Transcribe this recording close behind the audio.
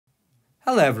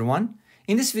Hello everyone.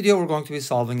 In this video we're going to be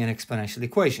solving an exponential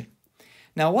equation.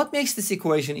 Now what makes this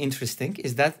equation interesting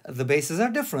is that the bases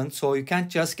are different, so you can't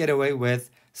just get away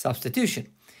with substitution.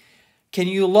 Can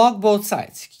you log both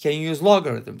sides? Can you use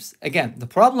logarithms? Again, the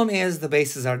problem is the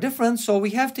bases are different, so we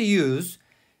have to use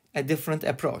a different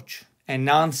approach, a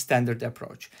non-standard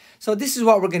approach. So this is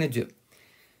what we're going to do.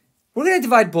 We're going to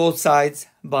divide both sides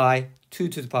by 2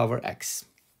 to the power x.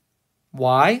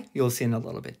 Why? You'll see in a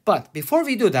little bit. But before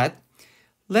we do that,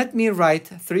 let me write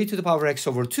 3 to the power x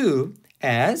over 2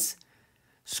 as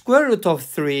square root of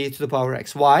 3 to the power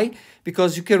x. Why?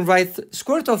 Because you can write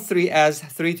square root of 3 as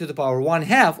 3 to the power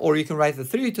 1/2, or you can write the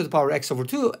 3 to the power x over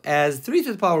 2 as 3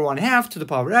 to the power 1/2 to the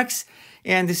power x,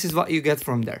 and this is what you get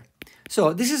from there.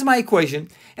 So this is my equation,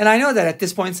 and I know that at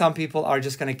this point some people are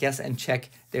just going to guess and check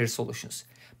their solutions.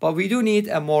 But we do need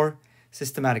a more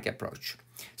systematic approach.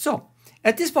 So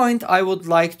at this point, I would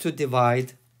like to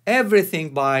divide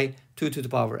everything by 2 to the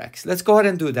power x. Let's go ahead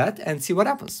and do that and see what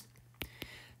happens.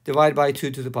 Divide by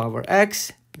 2 to the power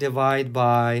x, divide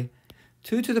by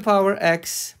 2 to the power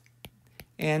x,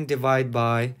 and divide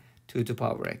by 2 to the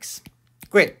power x.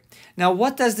 Great. Now,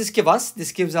 what does this give us?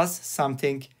 This gives us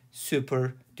something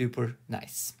super duper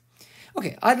nice.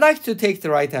 Okay, I'd like to take the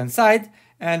right-hand side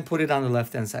and put it on the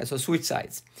left-hand side. So switch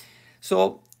sides.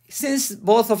 So since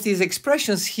both of these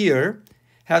expressions here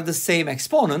have the same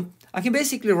exponent, I can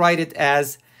basically write it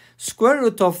as square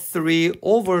root of 3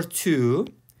 over 2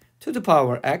 to the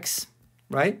power x,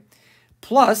 right?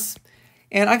 Plus,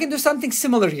 and I can do something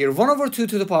similar here. 1 over 2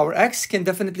 to the power x can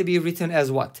definitely be written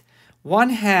as what?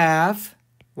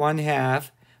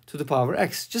 1/2 to the power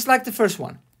x, just like the first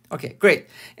one. Okay, great.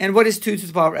 And what is 2 to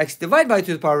the power x divided by 2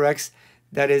 to the power x?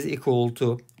 That is equal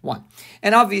to 1.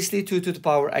 And obviously 2 to the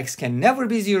power x can never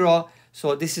be 0,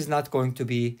 so this is not going to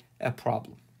be a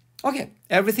problem. Okay,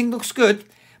 everything looks good,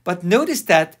 but notice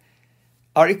that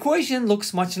our equation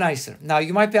looks much nicer. Now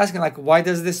you might be asking, like, why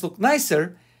does this look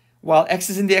nicer? Well, x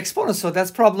is in the exponent, so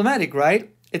that's problematic, right?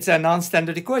 It's a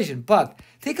non-standard equation. But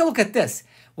take a look at this.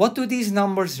 What do these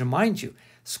numbers remind you?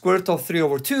 Square root of 3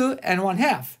 over 2 and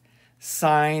 1/2.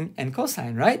 Sine and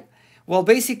cosine, right? Well,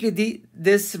 basically,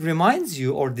 this reminds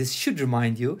you, or this should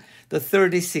remind you, the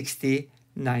 30, 60,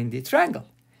 90 triangle.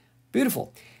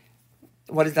 Beautiful.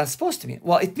 What is that supposed to mean?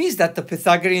 Well, it means that the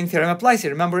Pythagorean theorem applies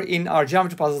here. Remember, in our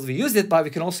geometry puzzles, we used it, but we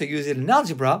can also use it in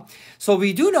algebra. So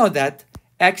we do know that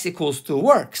x equals 2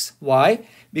 works. Why?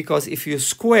 Because if you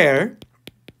square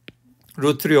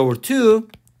root 3 over 2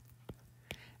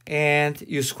 and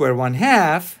you square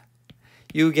 1/2,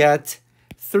 you get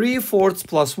 3/4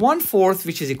 plus 1/4,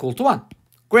 which is equal to 1.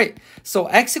 Great. So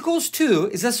x equals 2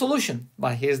 is a solution.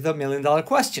 But here's the million-dollar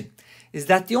question. Is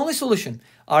that the only solution?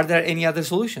 Are there any other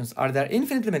solutions? Are there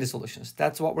infinitely many solutions?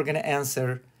 That's what we're going to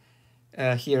answer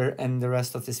here in the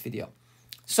rest of this video.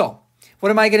 So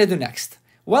what am I going to do next?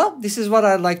 Well, this is what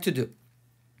I'd like to do.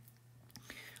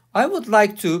 I would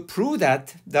like to prove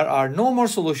that there are no more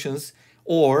solutions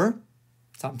or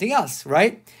something else,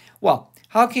 right? Well,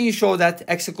 how can you show that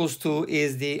x equals 2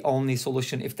 is the only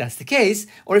solution if that's the case?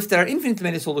 Or if there are infinitely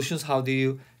many solutions, how do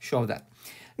you show that?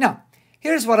 Now,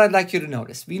 here's what I'd like you to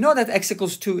notice. We know that x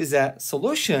equals 2 is a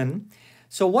solution.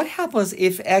 So what happens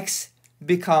if x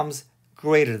becomes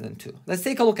greater than 2? Let's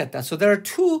take a look at that. So there are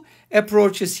two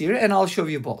approaches here, and I'll show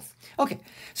you both. Okay,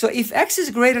 so if x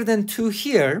is greater than 2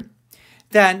 here,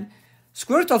 then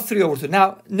square root of 3 over 2.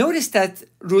 Now, notice that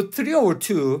root 3 over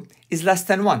 2 is less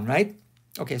than 1, right?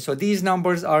 Okay, so these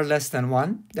numbers are less than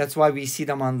 1. That's why we see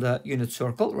them on the unit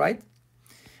circle, right?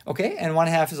 Okay, and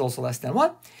 1/2 is also less than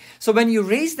 1. So when you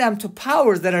raise them to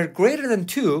powers that are greater than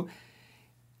 2,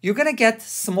 you're going to get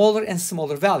smaller and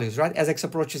smaller values, right? As x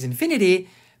approaches infinity,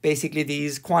 basically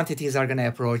these quantities are going to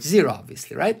approach 0,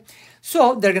 obviously, right?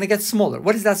 So they're going to get smaller.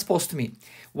 What is that supposed to mean?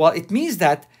 Well, it means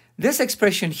that this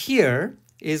expression here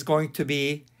is going to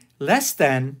be less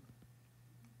than,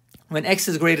 when x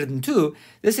is greater than 2,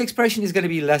 this expression is going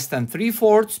to be less than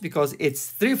 3/4 because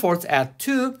it's 3/4 at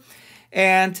 2.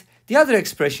 And the other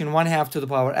expression, 1/2 to the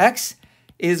power x,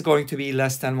 is going to be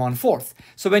less than 1/4.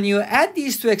 So when you add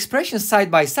these two expressions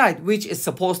side by side, which is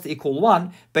supposed to equal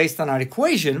 1 based on our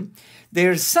equation,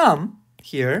 their sum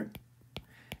here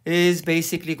is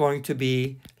basically going to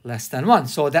be less than 1.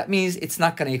 So that means it's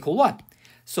not going to equal 1.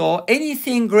 So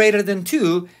anything greater than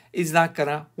 2 is not going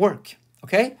to work.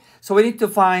 Okay? So we need to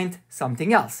find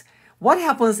something else. What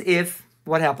happens if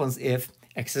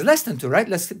x is less than 2, right?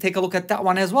 Let's take a look at that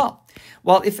one as well.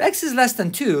 Well, if x is less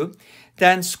than 2,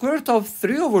 then square root of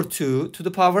 3 over 2 to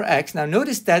the power x. Now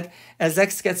notice that as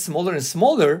x gets smaller and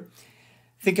smaller,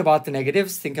 think about the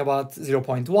negatives, think about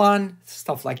 0.1,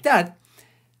 stuff like that.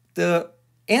 The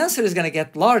answer is going to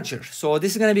get larger. So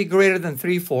this is going to be greater than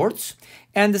 3/4.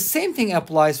 And the same thing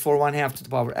applies for 1/2 to the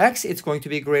power x. It's going to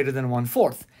be greater than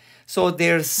 1/4. So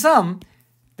their sum,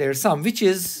 which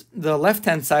is the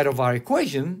left-hand side of our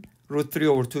equation,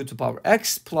 √3/2 to the power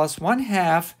x plus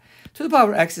 1/2 to the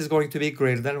power x is going to be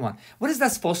greater than 1. What is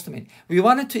that supposed to mean? We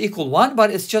want it to equal 1,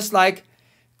 but it's just like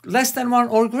less than 1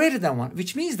 or greater than 1,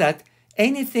 which means that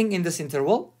anything in this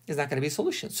interval is not going to be a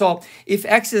solution. So if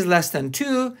x is less than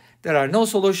 2, there are no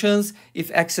solutions. If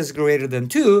x is greater than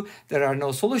 2, there are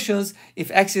no solutions.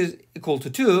 If x is equal to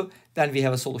 2, then we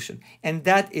have a solution. And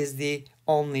that is the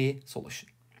only solution.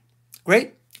 Great?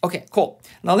 Okay, cool.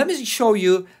 Now let me show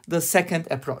you the second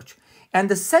approach. And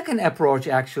the second approach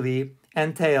actually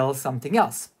entails something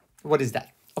else. What is that?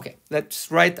 Okay,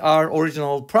 let's write our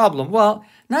original problem. Well,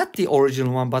 not the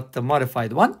original one, but the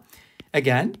modified one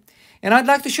again. And I'd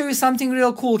like to show you something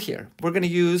real cool here. We're going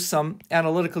to use some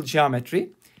analytical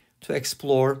geometry to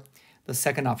explore the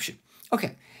second option.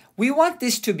 Okay, we want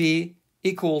this to be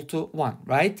equal to 1,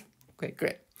 right? Okay,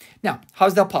 great. Now, how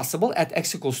is that possible? At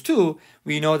x equals 2,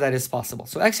 we know that it's possible.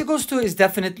 So x equals 2 is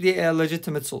definitely a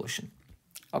legitimate solution.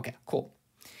 Okay, cool.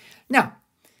 Now,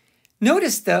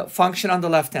 notice the function on the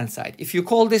left-hand side. If you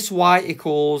call this y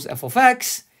equals f of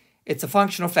x, it's a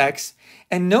function of x.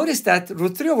 And notice that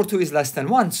 √3/2 is less than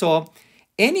 1. So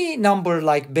any number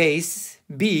like base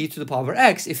b to the power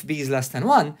x, if b is less than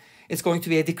 1, it's going to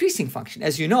be a decreasing function.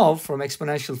 As you know from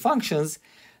exponential functions,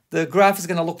 the graph is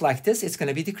going to look like this. It's going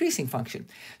to be a decreasing function.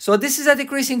 So this is a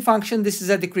decreasing function. This is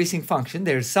a decreasing function.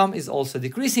 Their sum is also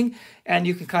decreasing. And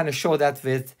you can kind of show that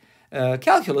with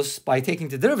calculus by taking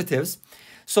the derivatives.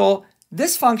 So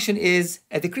this function is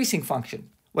a decreasing function.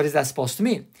 What is that supposed to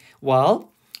mean?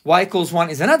 Well, y equals 1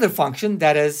 is another function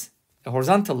that is a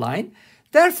horizontal line.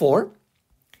 Therefore,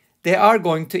 they are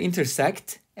going to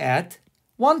intersect at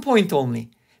 1 point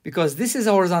only, because this is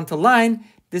a horizontal line,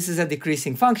 this is a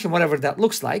decreasing function, whatever that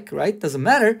looks like, right? Doesn't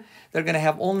matter. They're going to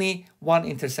have only one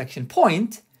intersection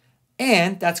point,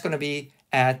 and that's going to be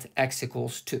at x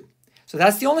equals 2. So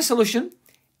that's the only solution,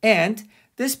 and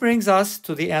this brings us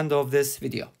to the end of this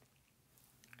video.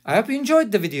 I hope you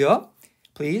enjoyed the video.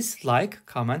 Please like,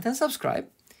 comment, and subscribe.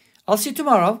 I'll see you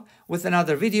tomorrow with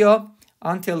another video.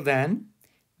 Until then,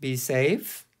 be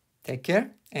safe, take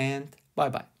care, and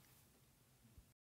bye-bye.